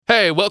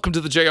Hey, welcome to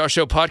the JR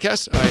Show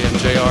podcast. I am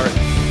JR.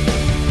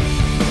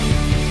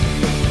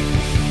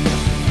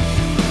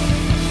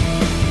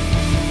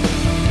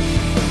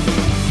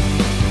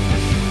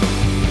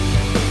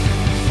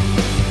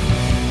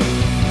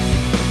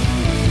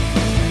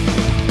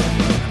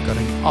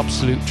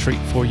 Absolute treat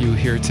for you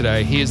here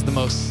today. He is the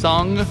most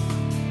sung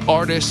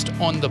artist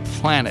on the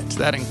planet.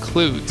 That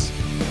includes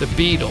the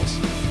Beatles,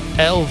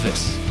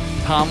 Elvis.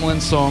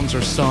 Tomlin songs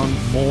are sung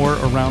more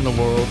around the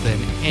world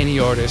than any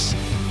artist,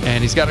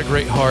 and he's got a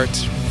great heart.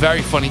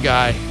 Very funny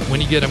guy.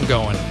 When you get him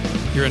going,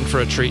 you're in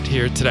for a treat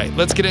here today.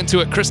 Let's get into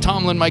it. Chris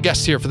Tomlin, my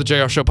guest here for the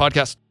JR Show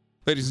podcast.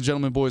 Ladies and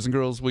gentlemen, boys and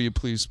girls, will you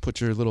please put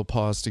your little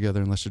paws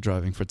together unless you're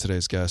driving for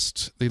today's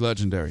guest, the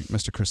legendary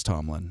Mr. Chris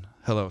Tomlin.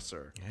 Hello,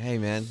 sir. Hey,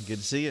 man. Good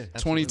to see you.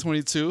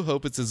 2022.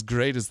 Hope it's as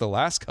great as the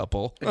last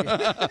couple,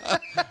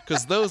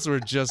 because those were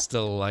just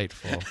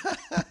delightful.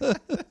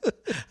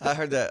 I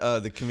heard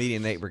that the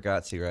comedian Nate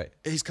Bargatze, right?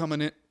 He's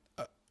coming in.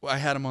 I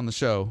had him on the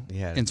show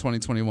in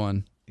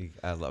 2021.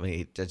 I love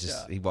him.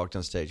 He walked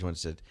on stage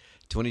once and said,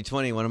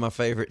 2020, one of my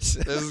favorites.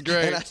 This is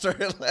great. And I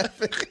started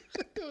laughing.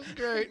 It was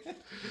great.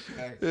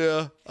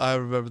 Yeah, I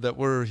remember that.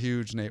 We're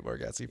huge Nate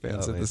Bargatze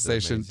fans at the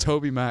station. Amazing.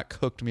 Toby Mac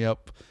hooked me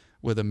up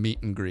with a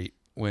meet and greet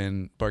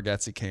when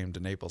Bargatze came to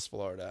Naples,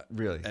 Florida.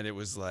 Really? And it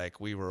was like,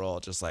 we were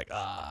all just like,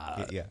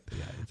 yeah,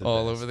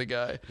 all over the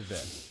guy.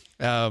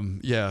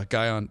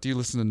 Guy on, do you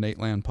listen to Nate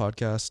Land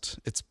podcast?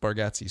 It's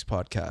Bargatze's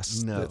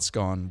podcast. No. That's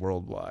gone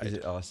worldwide. Is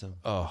it awesome?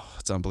 Oh,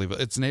 it's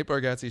unbelievable. It's Nate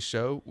Bargatze's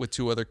show with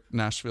two other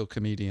Nashville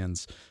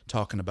comedians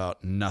talking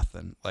about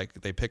nothing.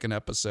 Like, they pick an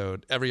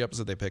episode. Every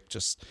episode they pick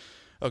just,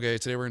 okay,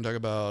 today we're going to talk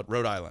about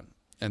Rhode Island.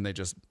 And they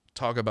just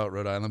talk about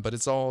Rhode Island, but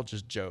it's all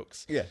just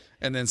jokes. Yeah.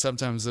 And then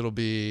sometimes it'll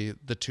be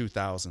the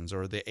 2000s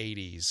or the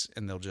 80s,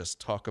 and they'll just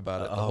talk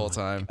about it the whole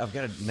time. I've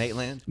got a Nate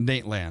Land?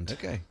 Nate Land.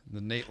 Okay. The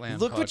Nate Land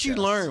Look podcast. what you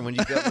learn when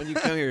you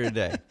come here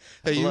today.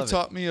 Hey, you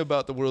taught me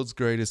about the world's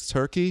greatest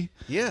turkey.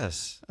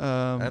 Yes.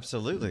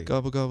 Absolutely.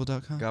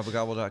 Gobblegobble.com.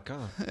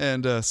 Gobblegobble.com.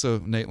 And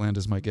so Nate Land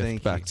is my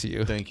gift back to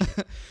you. Thank you.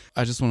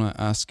 I just want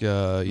to ask,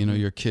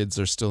 your kids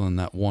are still in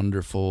that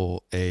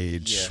wonderful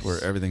age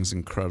where everything's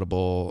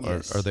incredible.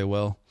 Yes. Are they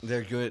well?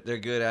 They're good. They're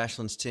good.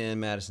 Ashland's 10,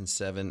 Madison's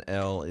 7,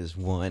 Elle is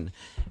 1.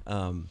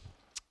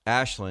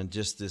 Ashland,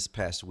 just this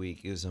past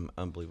week, it was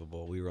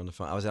unbelievable. We were on the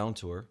phone. I was out on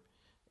tour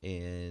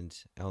and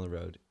out on the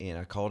road, and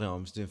I called him. I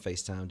was doing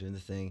FaceTime, doing the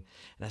thing,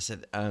 and I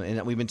said,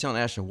 and we've been telling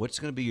Ashland, what's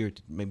going to be your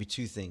maybe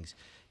 2 things?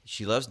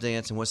 She loves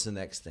dance, and what's the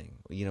next thing?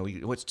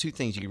 What's 2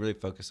 things you can really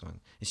focus on?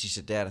 And she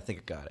said, Dad, I think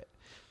I got it.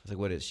 I was like,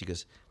 what is it? She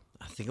goes,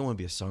 I think I want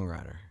to be a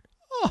songwriter.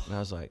 Oh. And I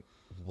was like,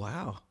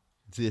 wow,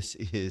 this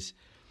is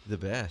the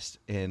best.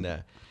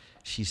 And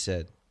she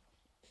said,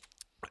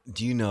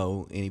 do you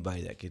know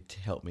anybody that could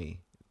help me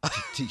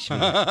teach me?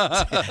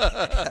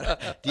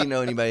 Do you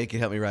know anybody that could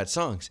help me write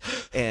songs?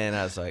 And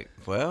I was like,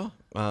 well,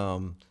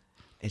 and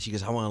she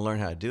goes, I want to learn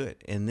how to do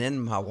it. And then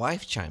my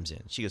wife chimes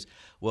in. She goes,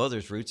 well,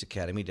 there's Roots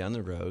Academy down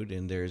the road,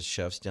 and there's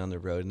Chefs down the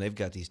road, and they've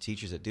got these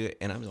teachers that do it.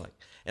 And I'm like,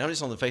 and I'm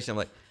just on the face, and I'm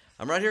like,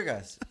 I'm right here,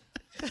 guys.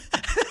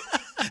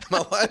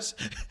 My wife's,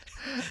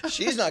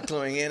 she's not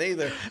cluing in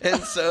either.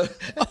 And so,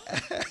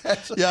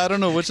 yeah, I don't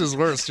know which is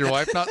worse, your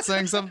wife not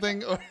saying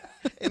something, or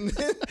and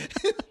then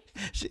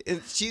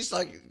she's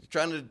like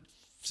trying to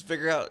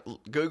figure out,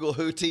 Google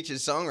who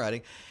teaches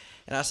songwriting.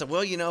 And I said,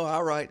 well,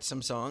 I write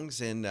some songs,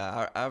 and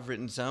I've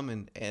written some,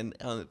 and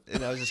I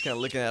was just kind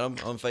of looking at them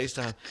on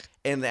FaceTime.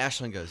 And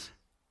Ashland goes,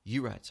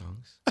 you write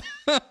songs?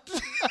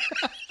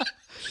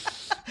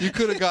 You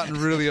could have gotten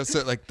really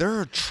upset. Like, there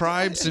are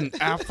tribes in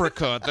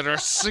Africa that are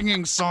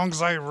singing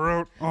songs I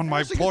wrote on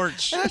my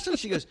porch. And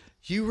she goes,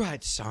 you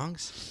write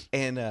songs?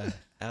 And I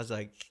was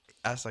like,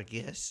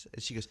 yes.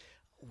 And she goes,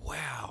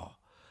 wow,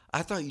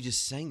 I thought you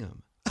just sang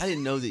them. I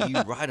didn't know that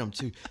you write them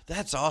too.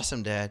 That's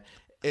awesome, Dad.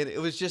 And it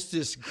was just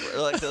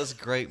those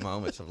great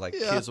moments of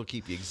kids will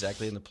keep you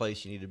exactly in the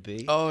place you need to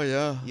be. Oh,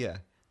 yeah. Yeah.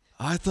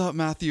 I thought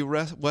Matthew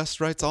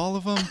West writes all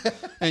of them,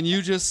 and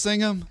you just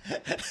sing them.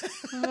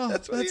 Oh,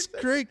 that's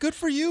great. Good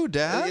for you,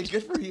 Dad. Yeah,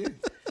 good for you.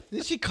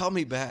 Then she called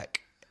me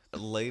back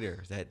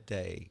later that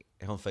day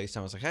on FaceTime.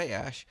 I was like, hey,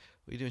 Ash,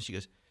 what are you doing? She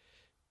goes,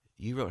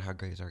 you wrote How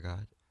Great Is Our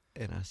God?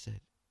 And I said,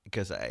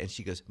 and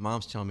she goes,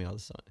 Mom's telling me all the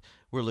songs.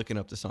 We're looking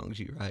up the songs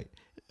you write.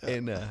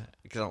 And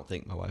because I don't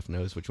think my wife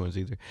knows which ones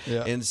either.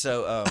 Yeah. And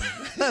so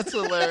that's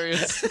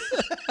hilarious.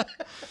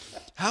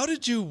 How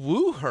did you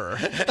woo her?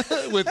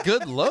 With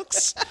good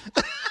looks?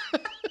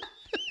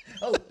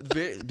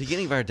 The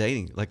beginning of our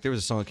dating, there was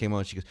a song that came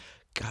on. She goes,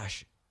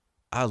 gosh,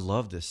 I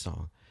love this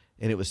song.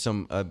 And it was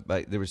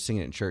they were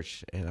singing it in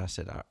church. And I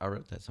said, I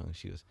wrote that song.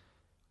 She goes,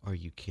 are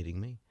you kidding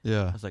me?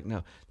 Yeah. I was like,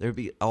 no, there would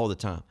be all the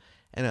time.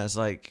 And I was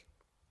like,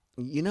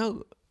 you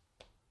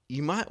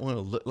might want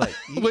to look like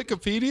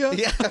Wikipedia.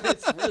 Yeah,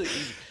 it's really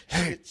easy.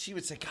 She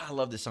would say, God, I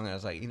love this song. And I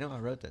was like, I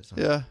wrote that song.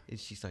 Yeah. And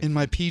she's like, in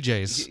my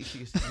PJs. She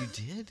goes, you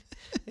did?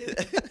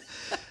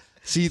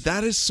 See,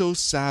 that is so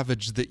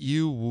savage that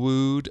you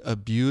wooed a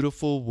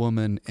beautiful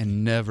woman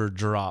and never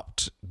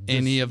dropped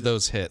any of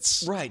those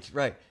hits. Right.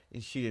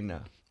 And she didn't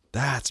know.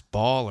 That's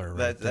baller,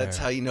 right That's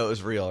there. how you know it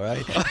was real,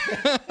 right?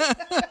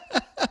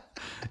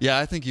 Yeah,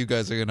 I think you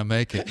guys are gonna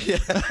make it.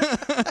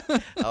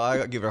 Oh,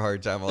 I give her a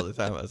hard time all the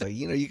time. I was like,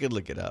 you could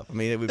look it up. I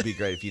mean, it would be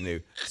great if you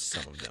knew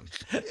some of them.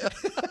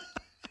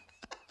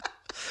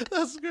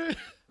 That's great.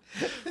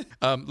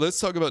 Let's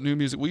talk about new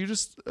music. Will you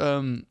just,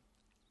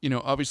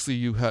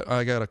 obviously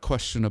I got a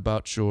question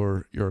about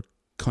your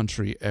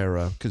country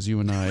era, because you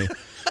and I,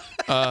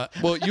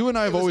 you and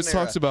I have always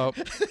talked about,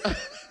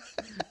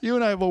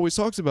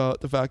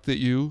 the fact that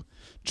you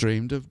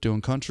dreamed of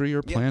doing country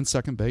or playing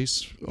second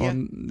base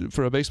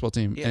for a baseball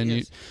team,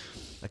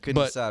 I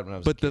couldn't decide when I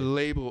was a kid. the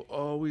label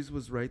always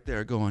was right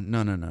there going,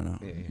 no,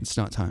 it's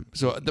not time.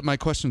 So my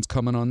question's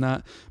coming on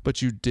that,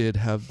 but you did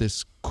have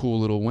this cool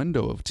little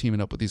window of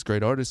teaming up with these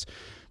great artists.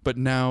 But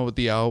now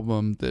the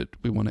album that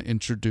we want to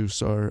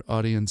introduce our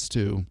audience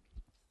to,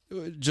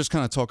 just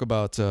kind of talk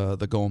about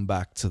the going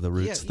back to the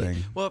roots thing.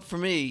 Yeah. Well, for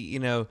me,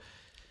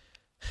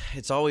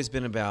 it's always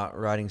been about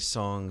writing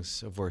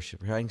songs of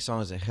worship, writing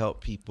songs that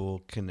help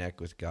people connect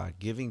with God,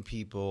 giving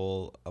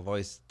people. I've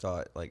always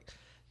thought, like,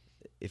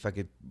 if I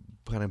could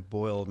kind of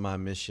boil my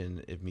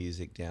mission of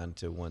music down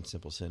to one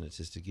simple sentence,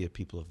 is to give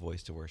people a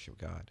voice to worship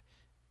God.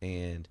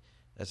 And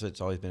that's what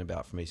it's always been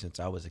about for me since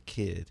I was a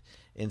kid.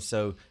 And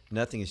so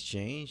nothing has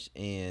changed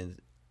in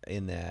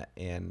that.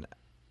 And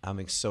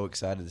I'm so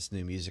excited this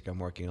new music I'm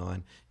working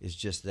on is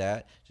just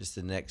that, just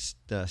the next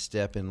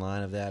step in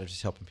line of that, of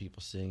just helping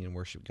people sing and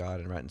worship God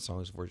and writing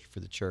songs of worship for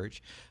the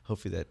church.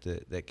 Hopefully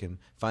that can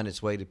find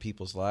its way to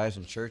people's lives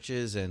and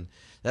churches, and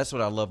that's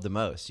what I love the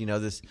most.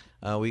 This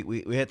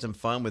we had some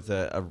fun with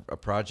a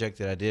project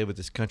that I did with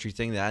this country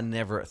thing that I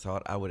never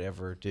thought I would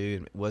ever do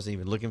and wasn't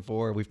even looking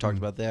for. We've talked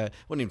about that.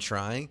 Wasn't even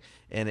trying,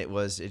 and it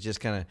just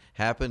kind of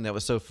happened. That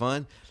was so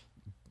fun.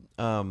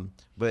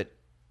 But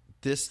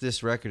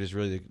this record is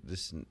really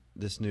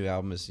this new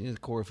album is the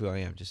core of who I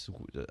am, just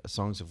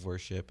songs of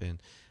worship,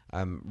 and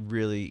I'm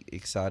really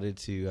excited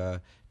to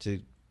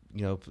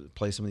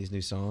play some of these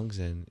new songs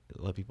and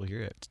let people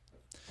hear it.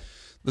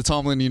 The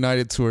Tomlin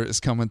United Tour is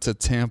coming to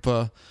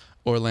Tampa,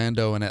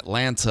 Orlando, and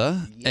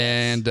Atlanta,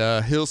 and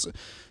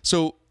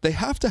so they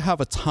have to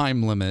have a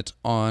time limit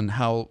on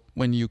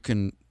when you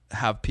can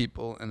have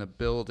people in a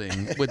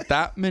building with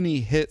that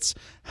many hits.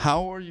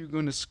 How are you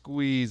going to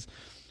squeeze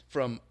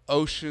from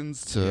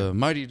Oceans to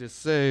Mighty to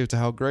Save to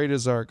How Great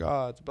Is Our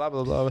God, blah,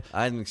 blah, blah.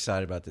 I'm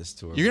excited about this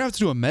tour. You're going to have to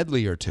do a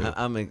medley or two.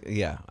 I'm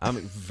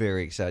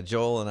very excited.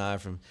 Joel and I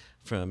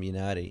from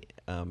United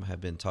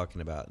have been talking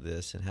about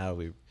this and how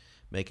we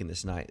making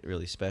this night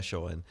really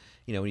special. And,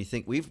 when you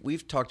think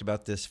we've talked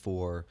about this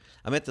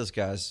I met those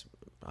guys,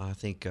 I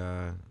think,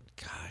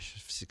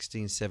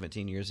 16,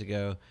 17 years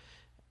ago.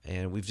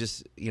 And we've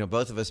just,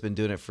 both of us been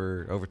doing it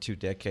for over 2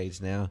 decades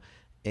now.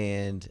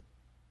 And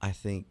I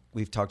think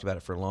we've talked about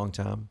it for a long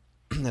time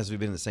as we've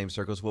been in the same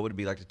circles. What would it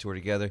be like to tour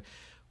together?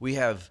 We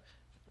have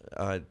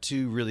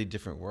 2 really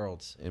different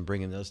worlds, and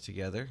bringing those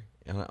together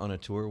on a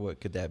tour, what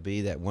could that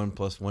be? That 1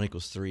 + 1 =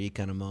 3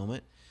 kind of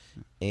moment.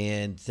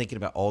 And thinking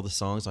about all the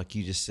songs, like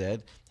you just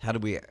said, how do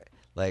we,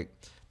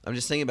 I'm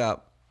just thinking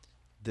about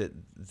the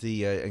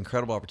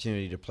incredible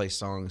opportunity to play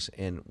songs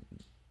and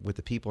with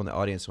the people in the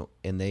audience,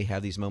 and they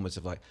have these moments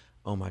of like,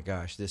 oh my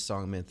gosh, this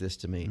song meant this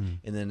to me.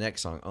 And the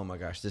next song, oh my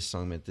gosh, this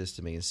song meant this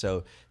to me. And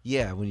so,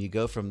 when you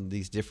go from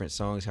these different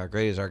songs, How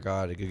Great Is Our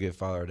God, A Good Good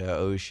Father, to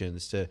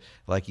Oceans, to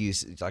like you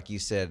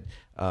said,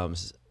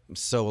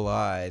 So Will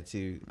I,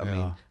 to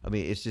I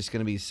mean, it's just going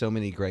to be so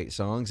many great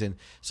songs. And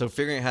so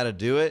figuring out how to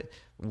do it,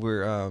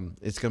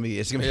 it's going to be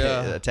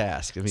a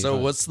task. So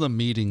fun. What's the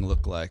meeting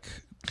look like?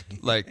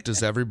 Like,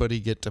 does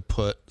everybody get to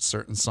put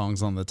certain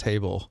songs on the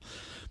table?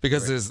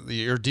 Because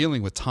you're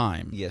dealing with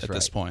time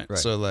this point. Right.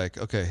 So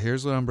okay,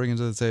 here's what I'm bringing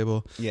to the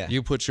table. Yeah.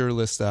 You put your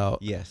list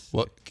out. Yes.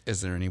 What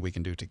is there any we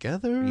can do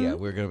together? Yeah,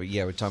 we're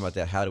talking about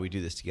that. How do we do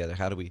this together?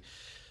 How do we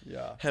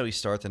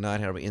start the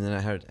night? How do we end the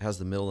night? How's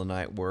the middle of the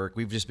night work?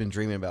 We've just been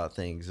dreaming about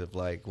things of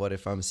what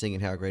if I'm singing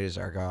How Great Is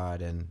Our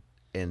God, and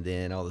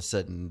then all of a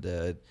sudden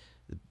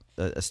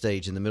a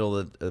stage in the middle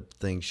of the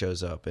thing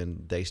shows up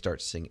and they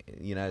start singing.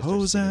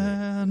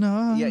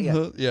 Hosanna.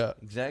 Yeah.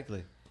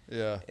 Exactly.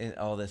 Yeah. And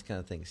all this kind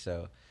of thing.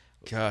 So.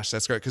 Gosh,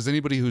 that's great. Because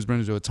anybody who's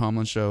been to a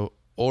Tomlin show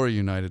or a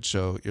United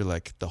show, you're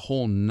like, the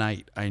whole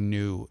night I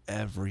knew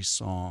every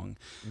song.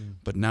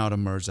 But now to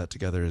merge that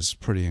together is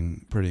pretty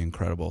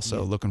incredible.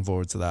 So looking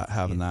forward to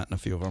having that in a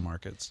few of our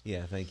markets.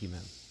 Yeah, thank you,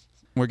 man.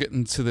 We're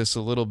getting to this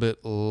a little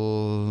bit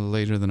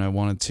later than I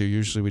wanted to.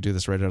 Usually we do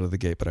this right out of the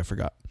gate, but I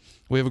forgot.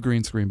 We have a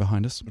green screen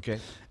behind us. Okay.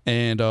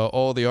 And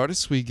all the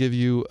artists, we give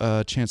you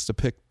a chance to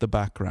pick the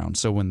background.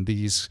 So when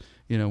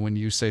when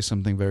you say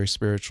something very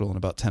spiritual in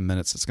about 10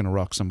 minutes, it's going to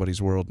rock somebody's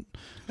world.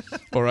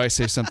 Or I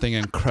say something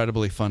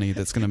incredibly funny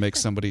that's going to make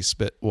somebody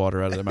spit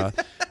water out of their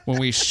mouth. When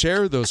we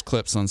share those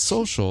clips on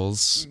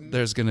socials,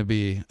 there's going to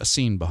be a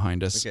scene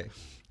behind us. Okay.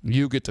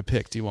 You get to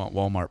pick. Do you want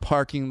Walmart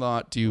parking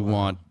lot? Do you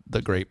want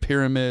the Great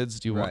Pyramids?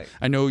 Do you want?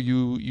 I know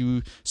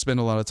you spend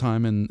a lot of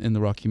time in the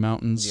Rocky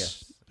Mountains.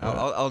 Yes,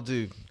 I'll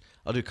do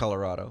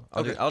Colorado.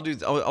 I'll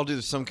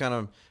do some kind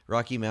of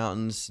Rocky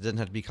Mountains. It doesn't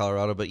have to be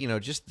Colorado, but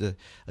just a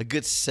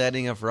good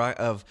setting of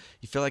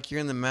you feel like you're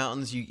in the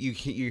mountains.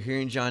 You're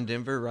hearing John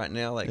Denver right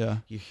now, like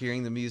you're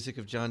hearing the music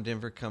of John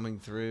Denver coming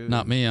through.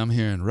 Not me. I'm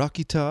hearing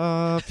Rocky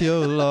Top.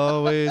 You'll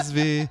always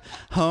be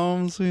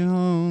home, sweet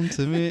home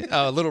to me.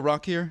 A little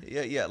rockier.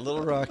 Yeah, a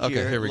little rockier.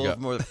 Okay, here we go. A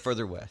little more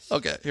further west.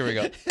 Okay, here we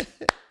go.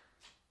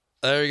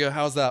 There you go.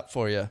 How's that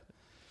for you?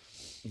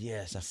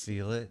 Yes, I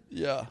feel it.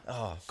 Yeah.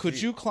 Oh,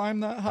 could you climb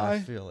that high? I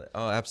feel it.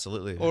 Oh,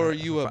 absolutely. Or are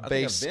you a I think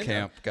base I've been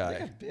camp on, guy? I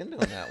think I've been on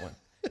that one.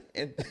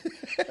 And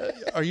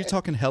Are you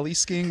talking heli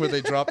skiing where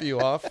they drop you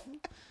off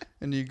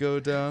and you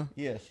go down?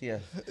 yes.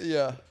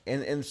 Yeah.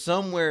 And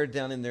somewhere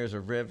down in there's a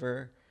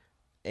river,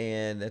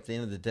 and at the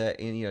end of the day,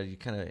 and you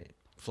kind of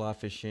fly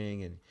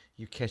fishing and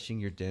you're catching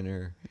your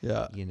dinner.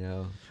 Yeah.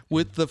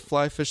 With the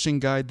fly fishing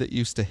guide that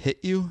used to hit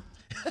you?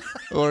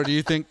 Or do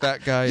you think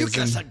that guy you is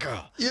cuss a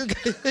girl.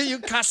 You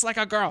cuss like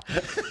a girl.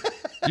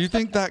 Do you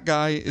think that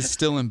guy is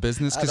still in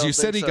business? Because you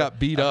said he got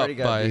beat up He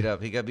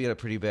got beat up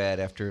pretty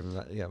bad after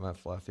my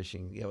fly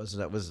fishing. Yeah,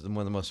 that was one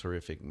of the most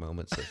horrific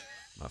moments of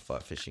my fly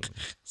fishing.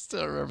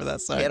 Still remember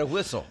that side. He had a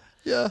whistle.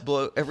 Yeah.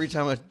 Every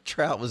time a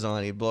trout was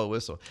on, he'd blow a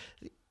whistle.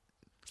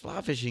 Fly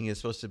fishing is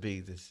supposed to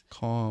be this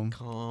calm,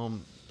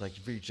 like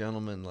very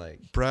gentleman, like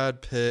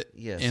Brad Pitt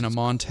in a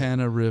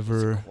Montana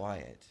river.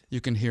 Quiet.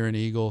 You can hear an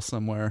eagle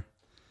somewhere.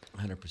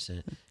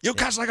 100%. You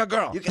cuss like a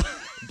girl.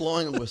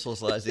 Blowing a whistle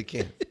as loud as he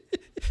can.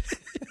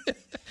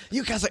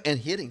 You cuss and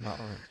hitting my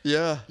arm.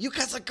 Yeah. You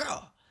cuss a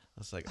girl. I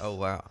was like, oh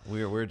wow,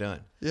 we're done.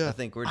 Yeah. I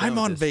think we're done. I'm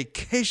on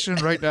vacation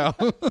right now,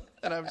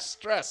 and I'm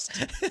stressed.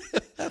 I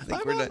think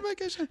I'm we're on done.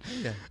 vacation.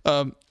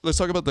 Yeah. Let's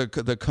talk about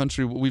the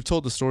country. We've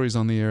told the stories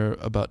on the air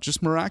about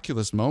just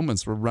miraculous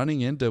moments. We're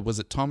running into, was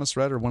it Thomas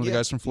Rhett or one of the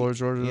guys from Florida,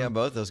 Georgia? Yeah,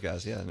 both those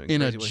guys. Yeah.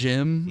 In a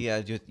gym.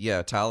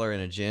 Yeah. Tyler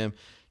in a gym.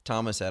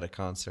 Thomas at a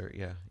concert.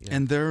 Yeah.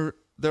 And they're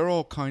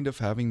all kind of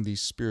having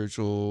these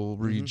spiritual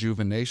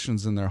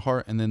rejuvenations in their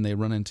heart, and then they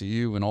run into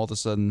you, and all of a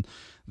sudden,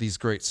 these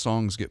great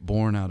songs get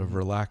born out of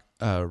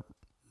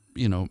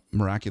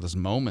miraculous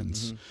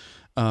moments.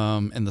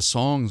 And the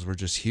songs were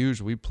just huge.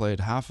 We played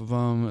half of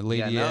them.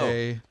 Lady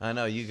A. I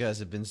know. You guys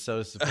have been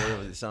so supportive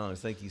of the songs.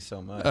 Thank you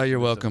so much. Oh, you're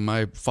welcome.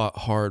 I fought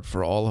hard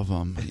for all of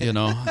them,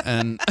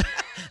 and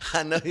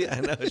I know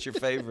it's your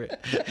favorite.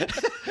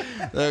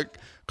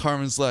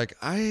 Carmen's like,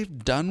 I'm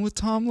done with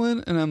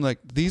Tomlin, and I'm like,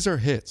 these are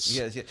hits.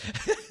 Yes.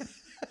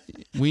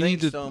 We need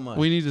to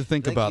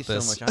think Thank about you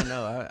this. so much. I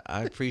know.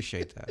 I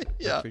appreciate that.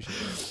 Yeah. I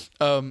appreciate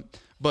that.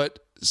 But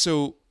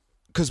so,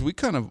 because we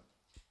kind of,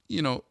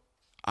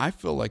 I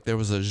feel like there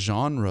was a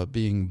genre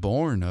being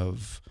born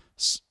of,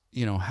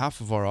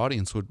 half of our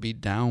audience would be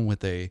down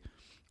with a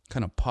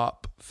kind of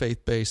pop,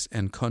 faith-based,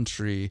 and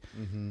country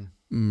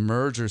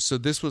merger. So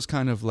this was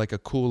kind of like a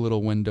cool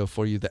little window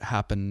for you that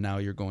happened. Now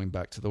you're going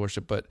back to the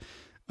worship. But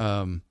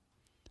I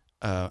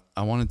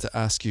wanted to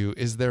ask you,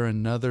 is there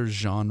another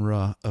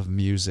genre of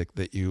music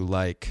that you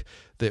like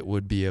that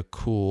would be a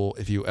cool,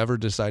 if you ever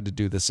decide to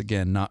do this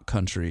again, not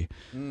country,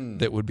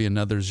 that would be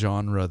another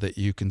genre that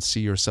you can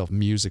see yourself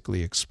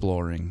musically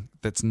exploring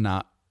that's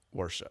not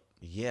worship?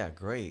 Yeah,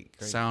 great.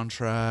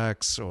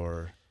 Soundtracks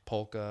or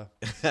polka?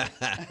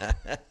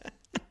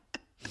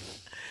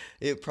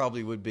 It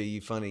probably would be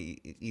funny.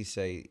 You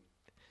say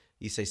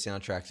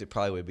soundtracks. It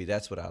probably would be.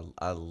 That's what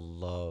I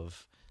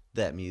love.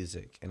 That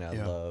music, and I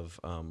love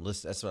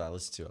listen. That's what I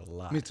listen to a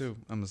lot. Me too.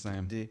 I'm the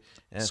same.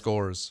 And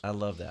Scores. I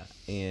love that,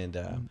 and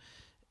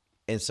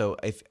so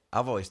if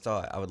I've always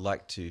thought I would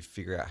like to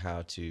figure out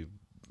how to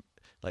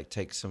like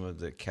take some of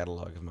the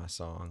catalog of my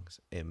songs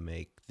and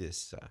make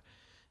this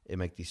and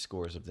make these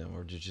scores of them,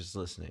 or just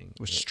listening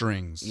with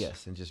strings.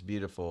 Yes, and just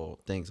beautiful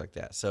things like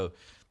that. So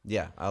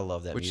yeah, I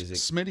love that music.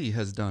 Smitty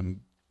has done.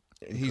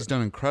 He's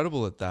done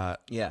incredible at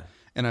that. Yeah,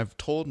 and I've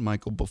told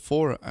Michael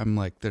before. I'm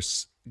like,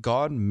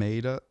 God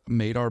made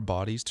our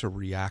bodies to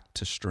react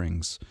to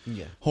strings.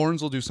 Yeah.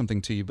 Horns will do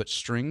something to you, but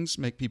strings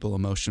make people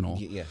emotional.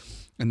 Yeah.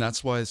 And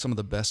that's why some of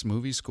the best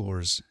movie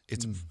scores,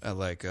 it's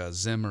like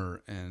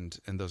Zimmer and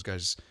those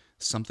guys,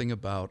 something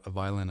about a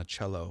violin, a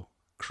cello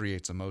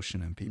creates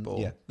emotion in people.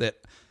 Yeah.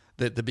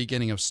 That the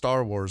beginning of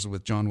Star Wars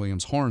with John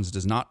Williams horns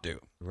does not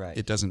do. Right.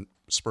 It doesn't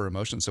spur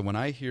emotion. So when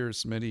I hear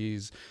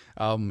Smitty's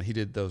album, he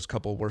did those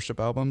couple worship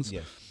albums.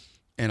 Yeah.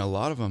 And a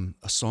lot of them,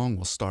 a song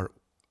will start,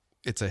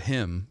 it's a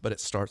hymn, but it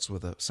starts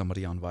with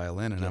somebody on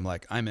violin, and I'm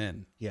like, I'm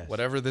in. Yes.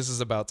 Whatever this is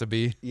about to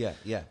be. Yeah.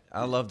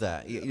 I love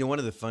that. One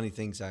of the funny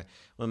things, one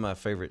of my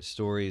favorite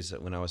stories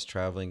when I was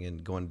traveling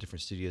and going to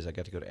different studios, I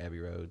got to go to Abbey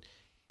Road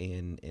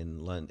in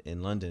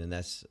London, and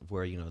that's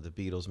where the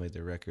Beatles made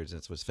their records.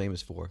 That's what it's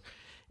famous for.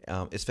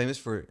 It's famous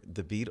for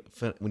the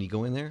Beatles. When you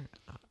go in there,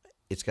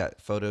 it's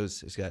got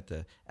photos. It's got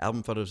the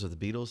album photos of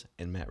the Beatles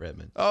and Matt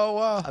Redman. Oh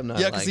wow! I'm not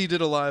Yeah, because he did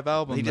a live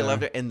album. He did there.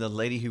 live there, and the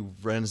lady who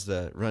runs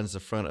the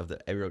front of the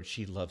Abbey Road,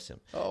 she loves him.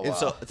 Oh, and wow.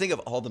 so think of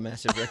all the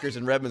massive records,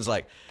 and Redman's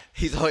like,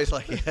 he's always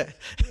like,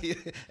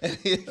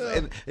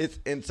 yeah.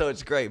 and so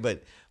it's great.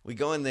 But we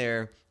go in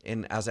there,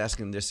 and I was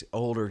asking this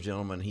older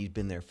gentleman. He'd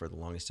been there for the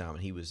longest time,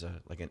 and he was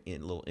like a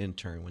little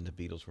intern when the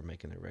Beatles were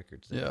making their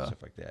records and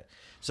stuff like that.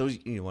 So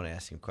you want to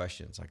ask him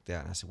questions like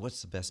that. And I said,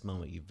 "What's the best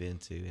moment you've been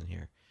to in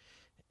here?"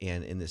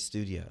 And in the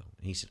studio,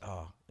 and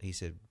he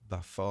said, by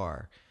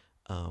far,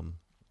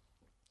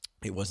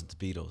 it wasn't the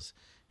Beatles.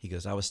 He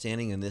goes, I was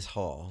standing in this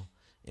hall,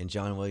 and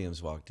John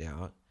Williams walked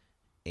out,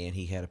 and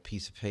he had a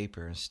piece of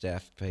paper, a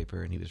staff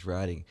paper, and he was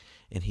writing,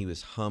 and he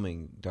was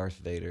humming Darth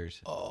Vader's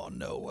Oh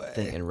no way!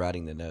 thing and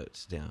writing the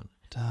notes down.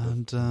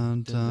 Dun,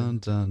 dun, dun,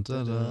 dun,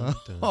 dun, dun.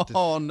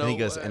 Oh no! And he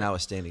goes, way. and I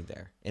was standing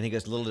there, and he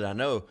goes, little did I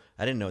know,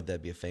 I didn't know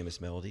that'd be a famous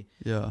melody.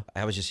 Yeah.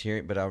 I was just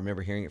hearing, but I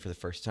remember hearing it for the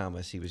first time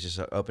as he was just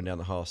up and down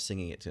the hall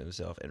singing it to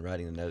himself and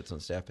writing the notes on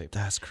staff paper.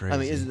 That's crazy. I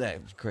mean, isn't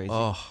that crazy?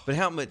 Oh. But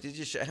how much it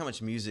just how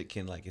much music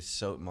can like it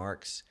so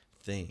marks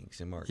things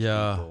and marks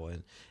Yeah. people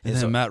And and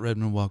then so, Matt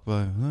Redman walked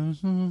by.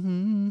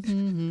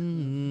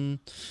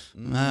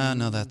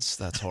 No, that's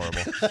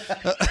horrible.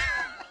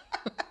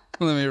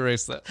 Let me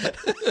erase that.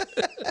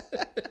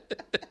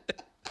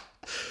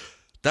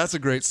 That's a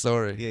great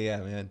story. yeah,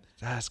 man.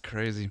 That's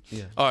crazy.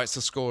 Yeah. All right, so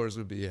scores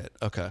would be it.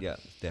 Okay. Yeah,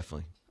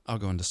 definitely. I'll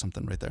go into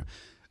something right there.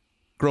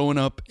 Growing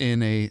up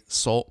in a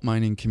salt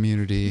mining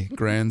community,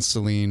 Grand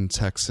Saline,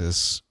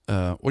 Texas.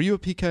 Were you a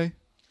PK?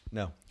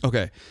 No.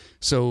 Okay.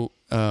 So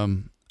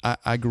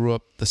I grew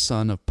up the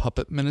son of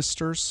puppet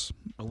ministers.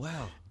 Oh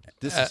wow.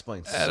 This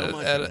explains so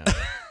much. Right now.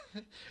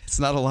 It's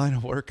not a line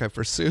of work I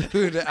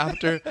pursued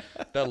after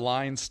the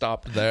line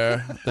stopped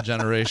there. The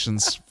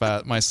generations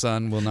fat. My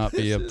son will not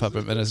be a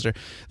puppet minister.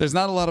 There's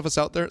not a lot of us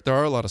out there. There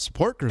are a lot of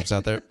support groups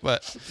out there,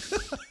 but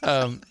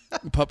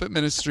puppet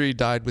ministry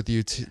died with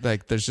YouTube.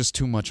 Like there's just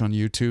too much on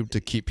YouTube to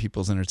keep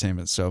people's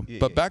entertainment. So,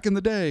 but back in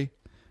the day,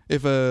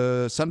 if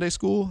a Sunday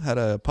school had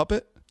a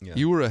puppet,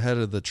 you were ahead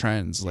of the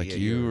trends. Like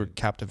you were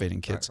captivating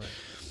kids. Right.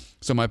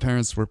 So my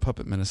parents were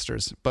puppet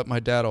ministers, but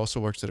my dad also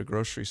worked at a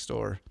grocery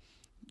store,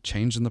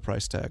 changing the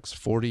price tags,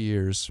 40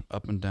 years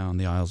up and down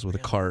the aisles with a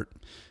cart.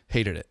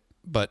 Hated it,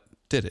 but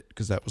did it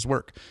because that was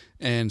work.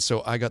 And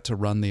so I got to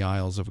run the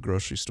aisles of a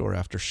grocery store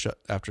after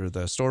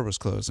the store was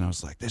closed. And I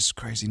was like, this is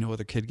crazy. No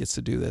other kid gets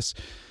to do this.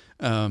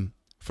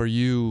 For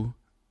you,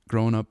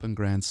 growing up in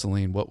Grand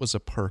Saline, what was a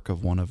perk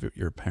of one of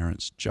your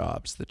parents'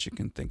 jobs that you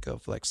can think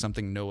of? Like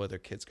something no other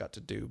kids got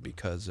to do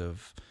because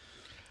of...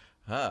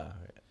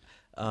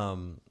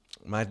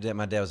 My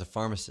dad was a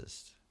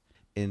pharmacist.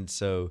 And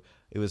so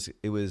it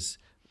was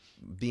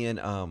being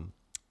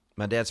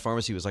my dad's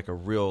pharmacy was like a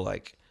real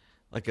like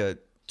a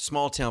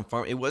small town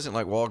farm. It wasn't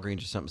like Walgreens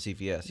or something,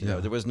 CVS. You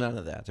know, there was none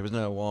of that. There was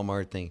no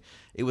Walmart thing.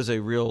 It was a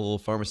real little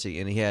pharmacy,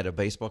 and he had a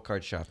baseball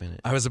card shop in it.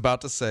 I was about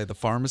to say the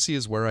pharmacy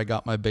is where I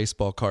got my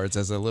baseball cards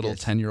as a little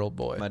 10-year-old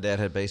boy. My dad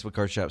had a baseball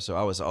card shop, so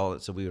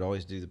we would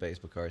always do the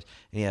baseball cards.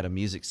 And he had a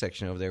music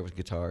section over there with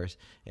guitars,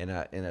 and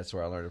that's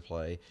where I learned to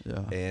play.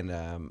 Yeah.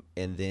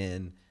 And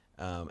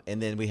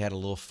then we had a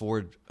little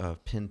Ford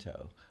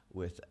Pinto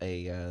with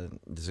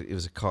it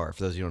was a car,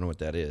 for those of you who don't know what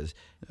that is,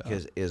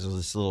 because it was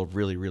this little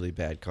really, really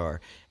bad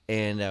car.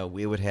 And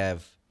we would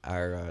have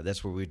our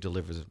that's where we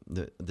deliver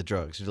the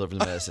drugs, we deliver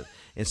the medicine.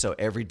 And so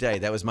every day,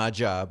 that was my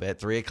job at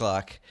 3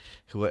 o'clock,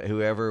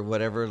 whatever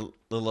little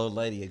old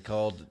lady had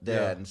called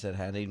Dad and said,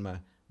 I need my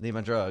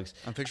drugs.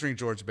 I'm picturing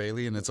George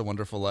Bailey in It's a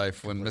Wonderful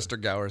Life when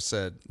Mr. Gower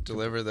said,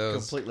 deliver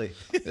those. Completely.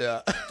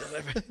 Yeah.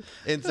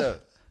 And so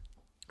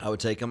I would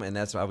take them, and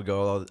that's why I would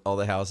go all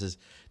the houses,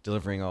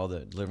 delivering all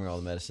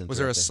the medicine. Was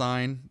there a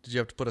sign? Did you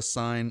have to put a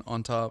sign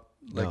on top?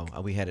 No,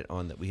 we had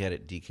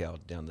it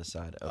decaled down the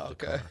side of the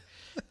car.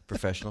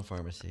 Professional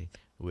pharmacy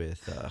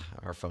with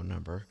our phone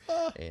number,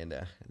 and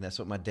that's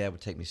what my dad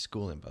would take me to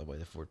school in. By the way,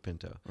 the Ford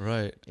Pinto.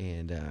 Right.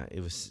 And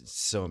it was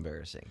so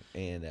embarrassing,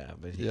 and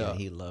but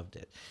he loved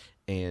it,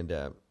 and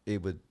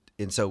it would.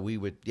 And so we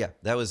would,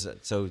 that was,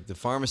 so the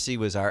pharmacy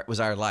was our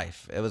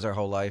life. It was our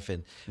whole life.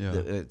 And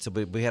so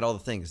we had all the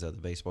things, though, the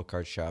baseball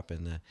card shop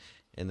and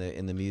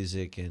the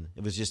music. And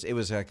it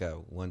was like a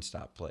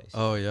one-stop place.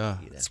 Oh, yeah.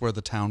 It's where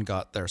the town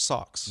got their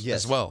socks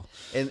as well.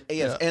 And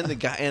and the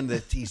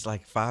guy, he's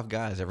like 5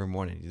 guys every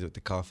morning. You do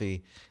the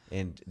coffee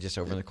and just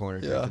over in the corner,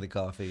 drinking the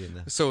coffee.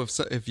 So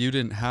if you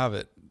didn't have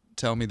it,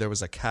 tell me there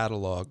was a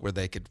catalog where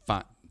they could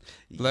find.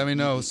 Let me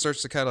know.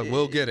 Search the catalog.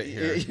 We'll get it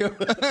here.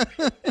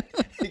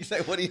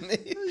 Exactly. What do you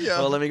need? Yeah.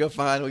 Well, let me go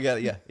find. We got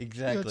it. Yeah,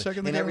 exactly.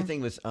 Yeah, and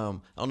everything was. I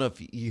don't know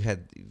if you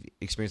had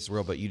experienced the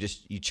world, but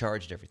you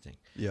charged everything.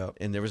 Yeah.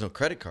 And there was no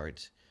credit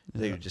cards.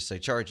 They would just say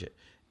charge it,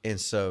 and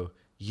so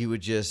you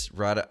would just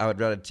I would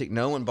write a ticket.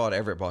 No one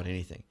ever bought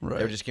anything. Right.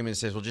 They would just give me and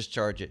says, well, just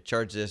charge it.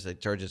 Charge this. They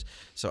charge this.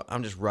 So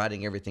I'm just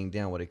writing everything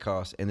down, what it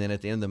costs. And then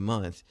at the end of the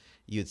month,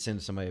 you'd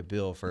send somebody a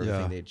bill for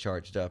everything they'd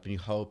charged up, and you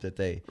hope that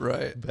they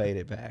paid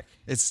it back.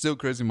 It's still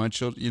crazy. My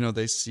children,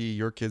 they see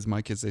your kids,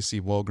 my kids, they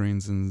see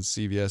Walgreens and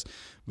CVS,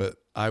 but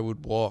I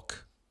would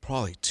walk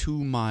probably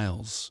 2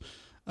 miles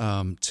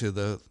to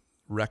the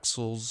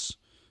Rexall's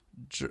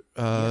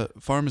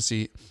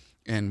pharmacy,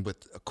 and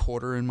with a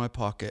quarter in my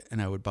pocket,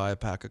 and I would buy a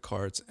pack of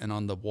cards. And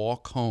on the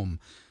walk home,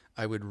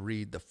 I would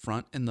read the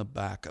front and the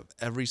back of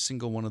every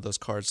single one of those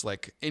cards.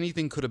 Like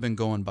anything could have been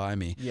going by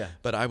me. Yeah.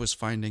 But I was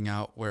finding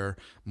out where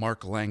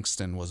Mark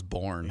Langston was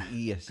born.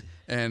 Yes.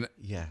 And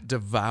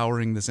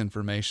devouring this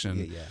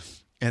information. Yeah.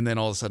 And then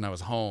all of a sudden I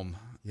was home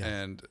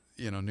and,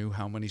 knew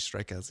how many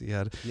strikeouts he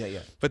had. Yeah.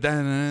 But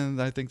then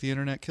I think the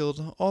internet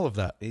killed all of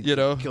that. It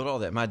killed all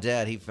that. My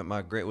dad, it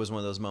was one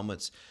of those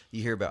moments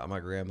you hear about. My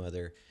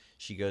grandmother,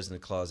 she goes in the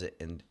closet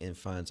and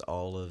finds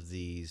all of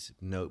these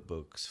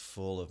notebooks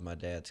full of my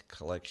dad's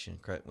collection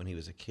when he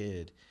was a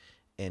kid,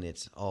 and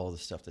it's all the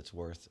stuff that's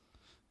worth.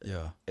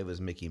 Yeah, it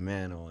was Mickey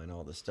Mantle and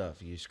all the stuff,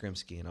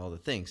 Skrimsky and all the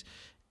things,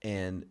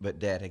 but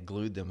Dad had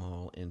glued them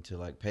all into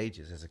like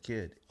pages as a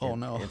kid. Oh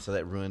no! And so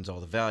that ruins all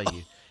the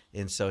value,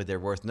 and so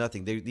they're worth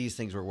nothing. These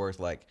things were worth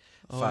like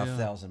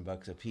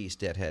 $5,000 a piece.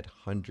 Dad had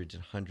hundreds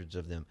and hundreds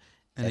of them.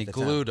 And he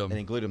glued them. And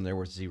he glued them. They're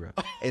worth zero.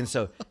 And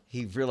so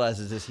he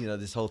realizes this,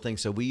 this whole thing.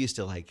 So we used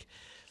to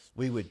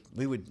we would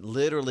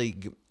literally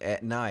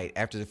at night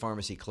after the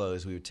pharmacy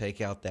closed, we would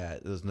take out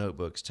those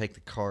notebooks, take the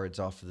cards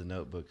off of the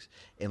notebooks,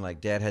 and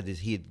like Dad had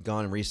he had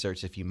gone and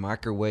researched if you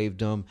microwaved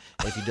them,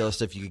 if you did all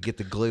stuff, you could get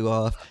the glue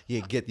off.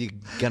 You gotta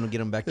get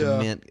them back to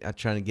mint.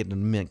 Trying to get them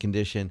in mint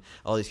condition.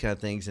 All these kind of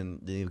things, and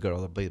then you got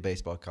all the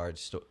baseball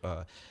cards,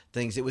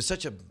 things. It was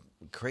such a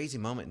crazy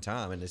moment in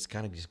time, and it's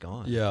kind of just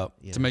gone. Yeah.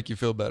 To make you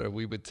feel better,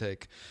 we would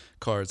take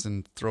cards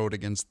and throw it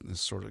against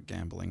this sort of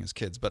gambling as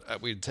kids,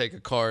 but we'd take a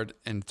card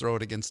and throw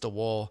it against a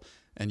wall,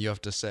 and you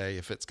have to say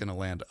if it's going to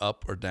land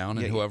up or down,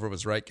 and whoever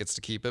was right gets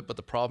to keep it. But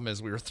the problem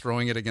is we were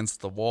throwing it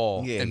against the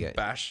wall and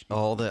bashing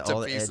all the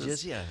pieces.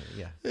 edges.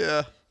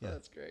 Yeah,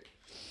 that's great.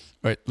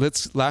 All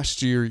right,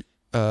 last year,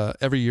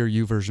 every year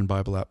YouVersion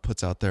Bible app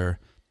puts out there,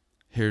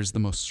 here's the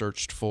most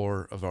searched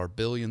for of our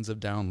billions of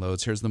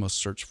downloads. Here's the most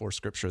searched for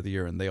scripture of the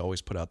year. And they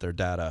always put out their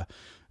data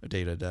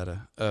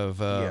of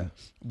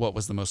what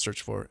was the most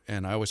searched for.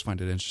 And I always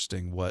find it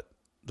interesting what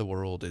the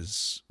world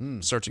is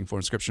searching for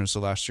in scripture.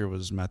 So last year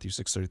was Matthew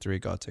 6:33,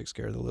 God takes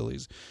care of the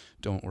lilies.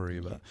 Don't worry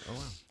about it. Oh, wow.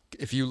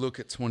 If you look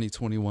at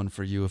 2021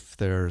 for you,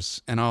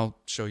 and I'll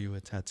show you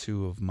a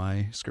tattoo of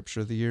my scripture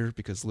of the year,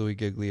 because Louis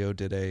Giglio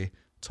did a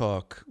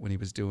talk when he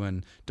was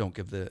doing Don't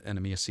Give the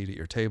Enemy a Seat at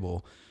Your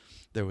Table.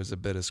 There was a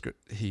bit of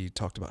script. He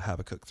talked about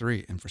Habakkuk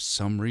 3, and for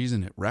some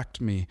reason it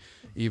wrecked me.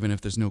 Even if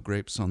there's no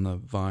grapes on the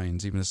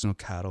vines, even if there's no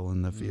cattle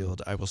in the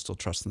field, I will still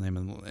trust the name.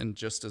 And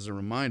just as a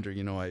reminder,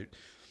 I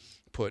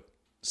put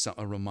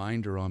a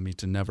reminder on me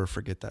to never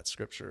forget that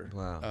scripture.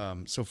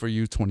 Wow. So for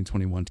you,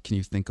 2021, can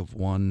you think of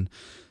one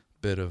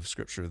bit of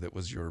scripture that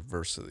was your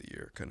verse of the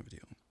year kind of deal?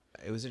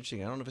 It was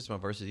interesting. I don't know if it's my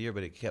verse of the year,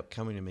 but it kept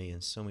coming to me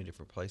in so many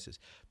different places.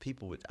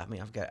 People would, I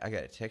got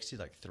it texted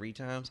like 3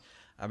 times.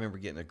 I remember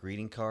getting a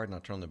greeting card, and I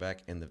turned on the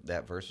back, and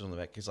that verse was on the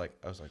back.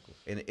 I was like,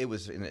 and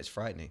it's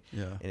frightening.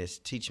 Yeah. And it's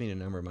teach me to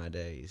number my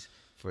days,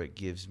 for it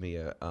gives me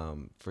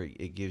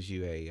it gives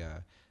you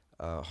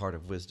a heart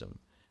of wisdom.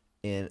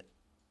 And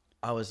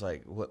I was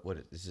like, what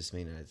does this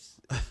mean?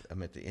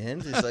 I'm at the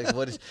end. It's like,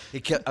 what is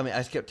it?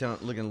 I kept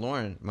looking at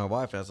Lauren, my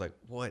wife, and I was like,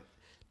 what?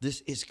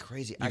 This is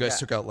crazy. You guys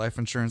took out life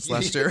insurance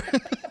last year?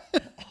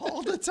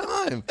 All the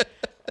time.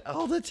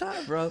 All the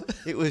time, bro.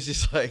 It was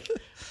just like,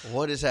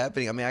 what is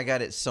happening? I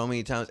got it so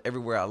many times.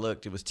 Everywhere I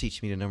looked, it was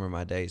teach me to number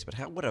my days. But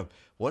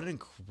what an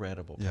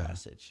incredible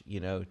passage,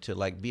 to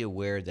like be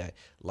aware that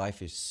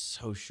life is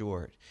so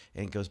short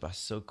and it goes by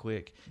so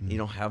quick. You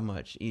don't have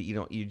much.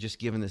 You're just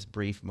given this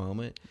brief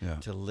moment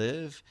to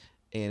live.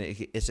 And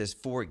it says,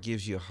 for it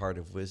gives you a heart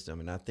of wisdom.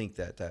 And I think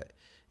that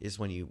is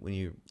when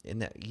you're in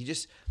that,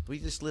 we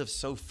just live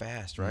so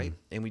fast, right?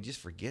 And we just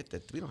forget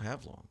that we don't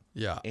have long.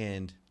 Yeah.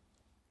 And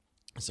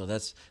so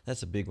that's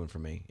a big one for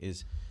me.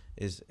 Is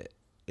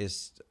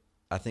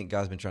I think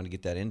God's been trying to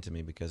get that into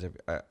me, because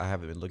I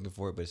haven't been looking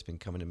for it, but it's been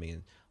coming to me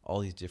in all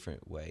these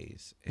different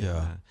ways.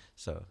 And,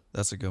 so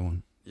that's a good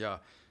one. Yeah.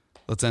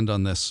 Let's end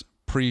on this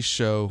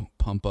pre-show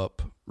pump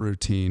up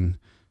routine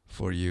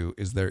for you.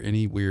 Is there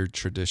any weird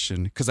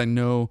tradition? Because I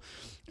know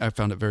I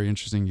found it very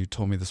interesting. You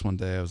told me this one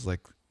day. I was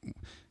like,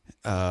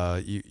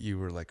 you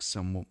were like,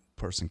 some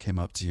person came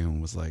up to you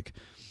and was like,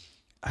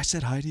 I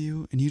said hi to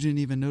you and you didn't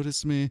even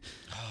notice me.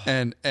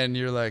 And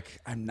you're like,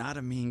 I'm not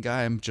a mean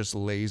guy. I'm just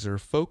laser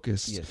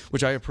focused,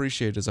 which I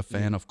appreciate as a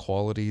fan of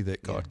quality,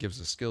 that God gives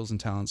us skills and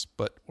talents,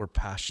 but we're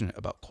passionate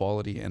about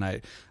quality. And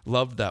I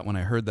loved that when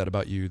I heard that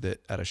about you,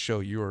 that at a show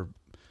you were,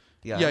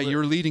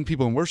 you're leading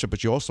people in worship,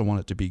 but you also want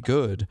it to be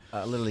good.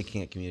 I literally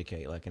can't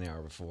communicate like an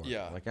hour before.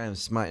 Yeah. Like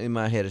in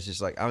my head, it's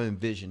just like I'm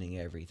envisioning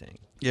everything.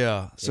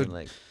 Yeah. So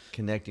and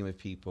connecting with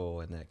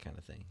people and that kind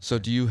of thing. So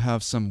do you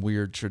have some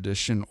weird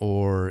tradition,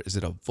 or is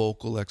it a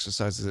vocal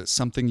exercise? Is it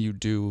something you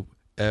do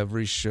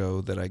every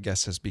show that I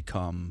guess has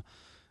become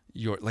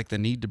your, like the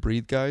Need to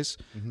Breathe guys?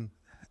 Mm-hmm.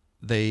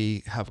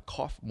 They have a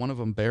cough. One of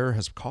them, Bear,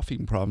 has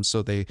coughing problems.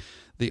 So the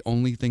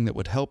only thing that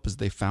would help is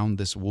they found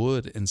this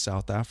wood in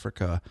South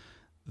Africa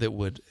that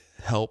would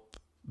help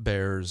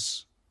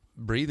Bear's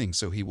breathing,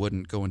 so he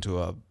wouldn't go into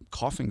a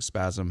coughing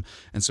spasm.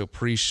 And so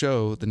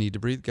pre-show, the Need to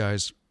Breathe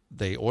guys,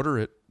 they order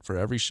it for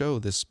every show,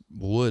 this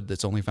wood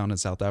that's only found in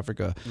South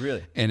Africa.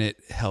 Really? And it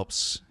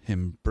helps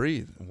him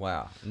breathe.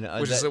 Wow. No,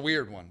 which is a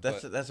weird one.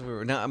 That's a weird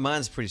one. Now,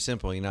 mine's pretty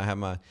simple. You know,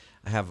 I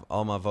have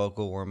all my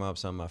vocal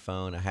warm-ups on my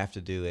phone. I have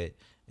to do it,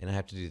 and I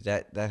have to do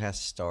that. That has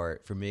to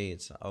start. For me,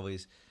 it's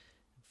always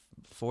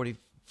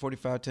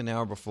 45 to an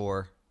hour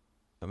before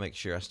I make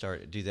sure I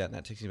do that, and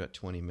that takes me about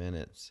 20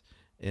 minutes.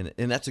 And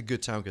that's a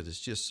good time because it's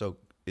just so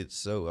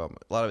a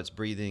lot of it's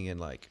breathing, and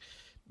like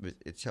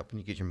it's helping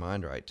you get your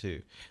mind right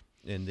too.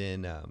 And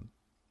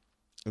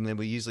then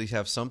we usually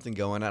have something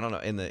going. I don't know,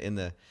 in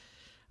the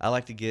I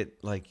like to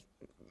get like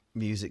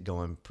music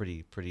going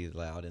pretty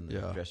loud in the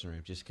dressing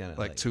room, just kind of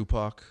like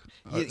Tupac.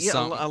 How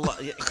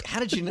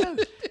did you know?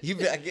 You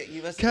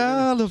must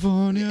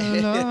California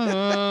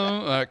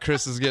love.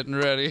 Chris is getting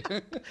ready.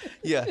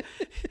 Yeah,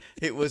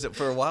 it was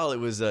for a while. It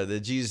was the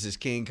Jesus is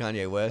King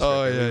Kanye West.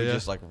 Oh record.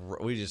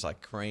 yeah, We just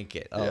like crank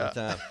it all the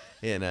time,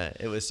 and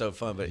it was so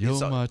fun. But you're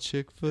my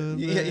Chick-fil-A.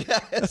 Yeah,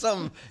 it's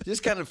something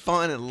just kind of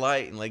fun and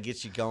light, and like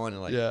gets you going,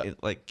 and like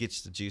it like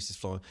gets the juices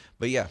flowing.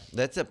 But yeah,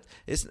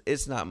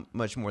 it's not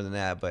much more than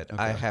that. But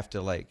I have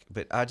to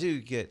but I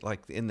do get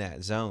like in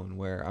that zone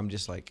where I'm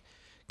just like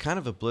kind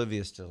of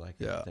oblivious to like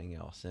everything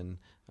else, and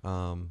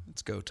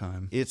it's go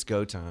time. It's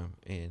go time,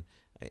 and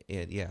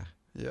yeah.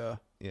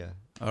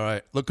 All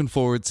right, looking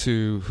forward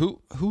to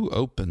who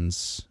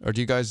opens, or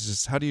do you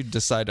guys how do you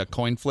decide a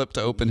coin flip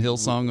to open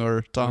Hillsong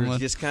or Tomlin? We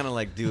just kind of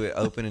like do it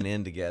open and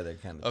end together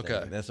kind of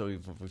thing. That's what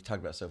we've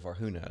talked about so far.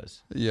 Who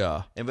knows?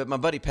 Yeah. But my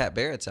buddy Pat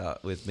Barrett's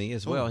out with me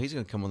as well. He's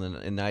going to come on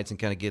the nights and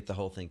kind of get the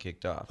whole thing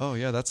kicked off. Oh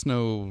yeah, that's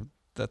no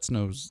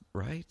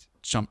right.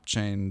 Chump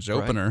change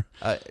opener.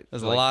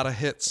 There's a lot of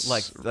hits,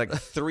 like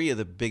 3 of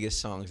the biggest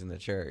songs in the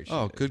church.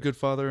 Oh, Good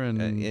Father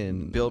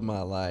and Build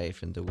My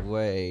Life and The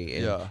Way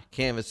and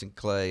Canvas and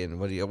Clay and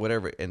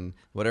whatever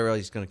else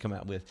he's going to come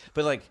out with.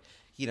 But like,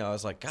 you know, I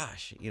was like,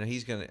 gosh, you know,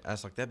 I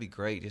was like, that'd be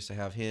great just to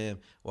have him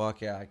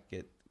walk out,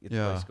 get the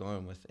place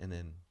going with, and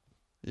then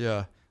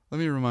Let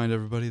me remind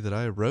everybody that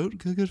I wrote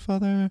Good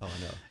Father. Oh,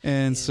 no.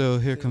 And so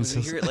here comes...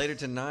 When we hear it later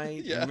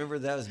tonight, you remember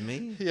that was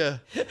me? Yeah.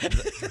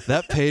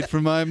 That paid for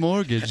my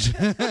mortgage.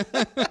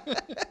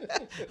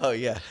 Oh,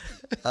 yeah.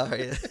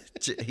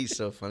 He's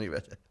so funny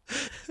about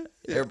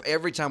that.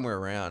 Every time we're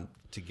around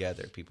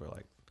together, people are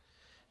like,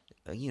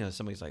 you know,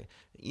 somebody's like,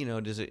 you know,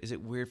 is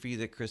it weird for you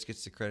that Chris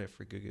gets the credit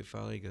for Good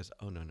Father? He goes,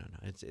 oh, no,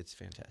 it's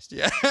fantastic.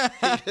 Yeah.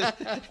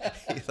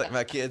 He's like,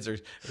 my kids are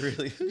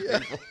really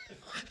grateful.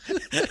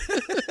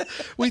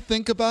 We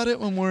think about it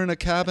when we're in a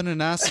cabin in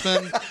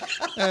Aspen,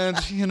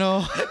 and you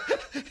know,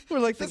 we're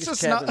like, "This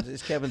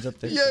is cabin's up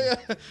there."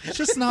 Yeah. It's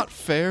just not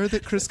fair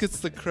that Chris gets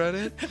the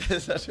credit.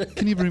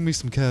 Can you bring me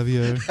some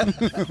caviar?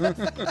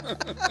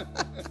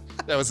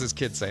 That was his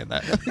kid saying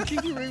that.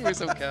 Can you bring me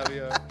some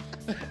caviar?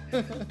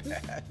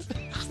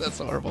 That's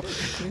horrible.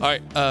 All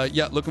right,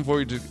 looking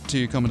forward to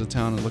you coming to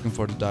town, and looking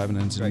forward to diving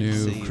into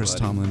new Chris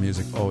Tomlin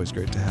music. Always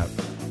great to have.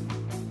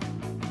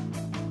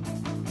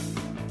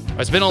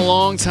 It's been a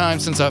long time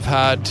since I've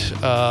had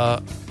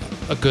a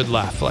good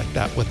laugh like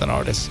that with an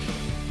artist.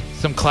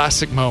 Some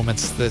classic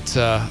moments that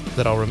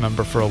I'll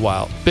remember for a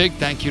while. Big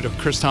thank you to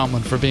Chris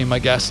Tomlin for being my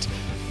guest.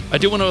 I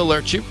do want to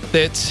alert you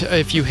that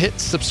if you hit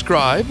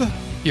subscribe,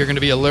 you're going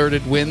to be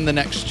alerted when the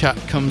next chat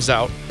comes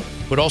out.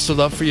 Would also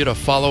love for you to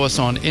follow us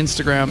on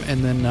Instagram,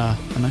 and then a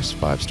nice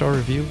 5-star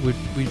review.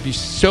 We'd be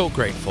so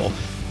grateful.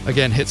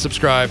 Again, hit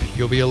subscribe.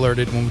 You'll be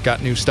alerted when we've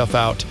got new stuff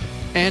out.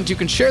 And you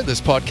can share this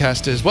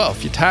podcast as well.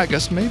 If you tag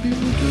us, maybe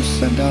we'll just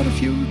send out a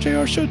few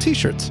JR Show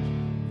t-shirts.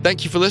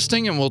 Thank you for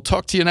listening, and we'll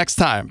talk to you next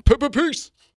time. Peace.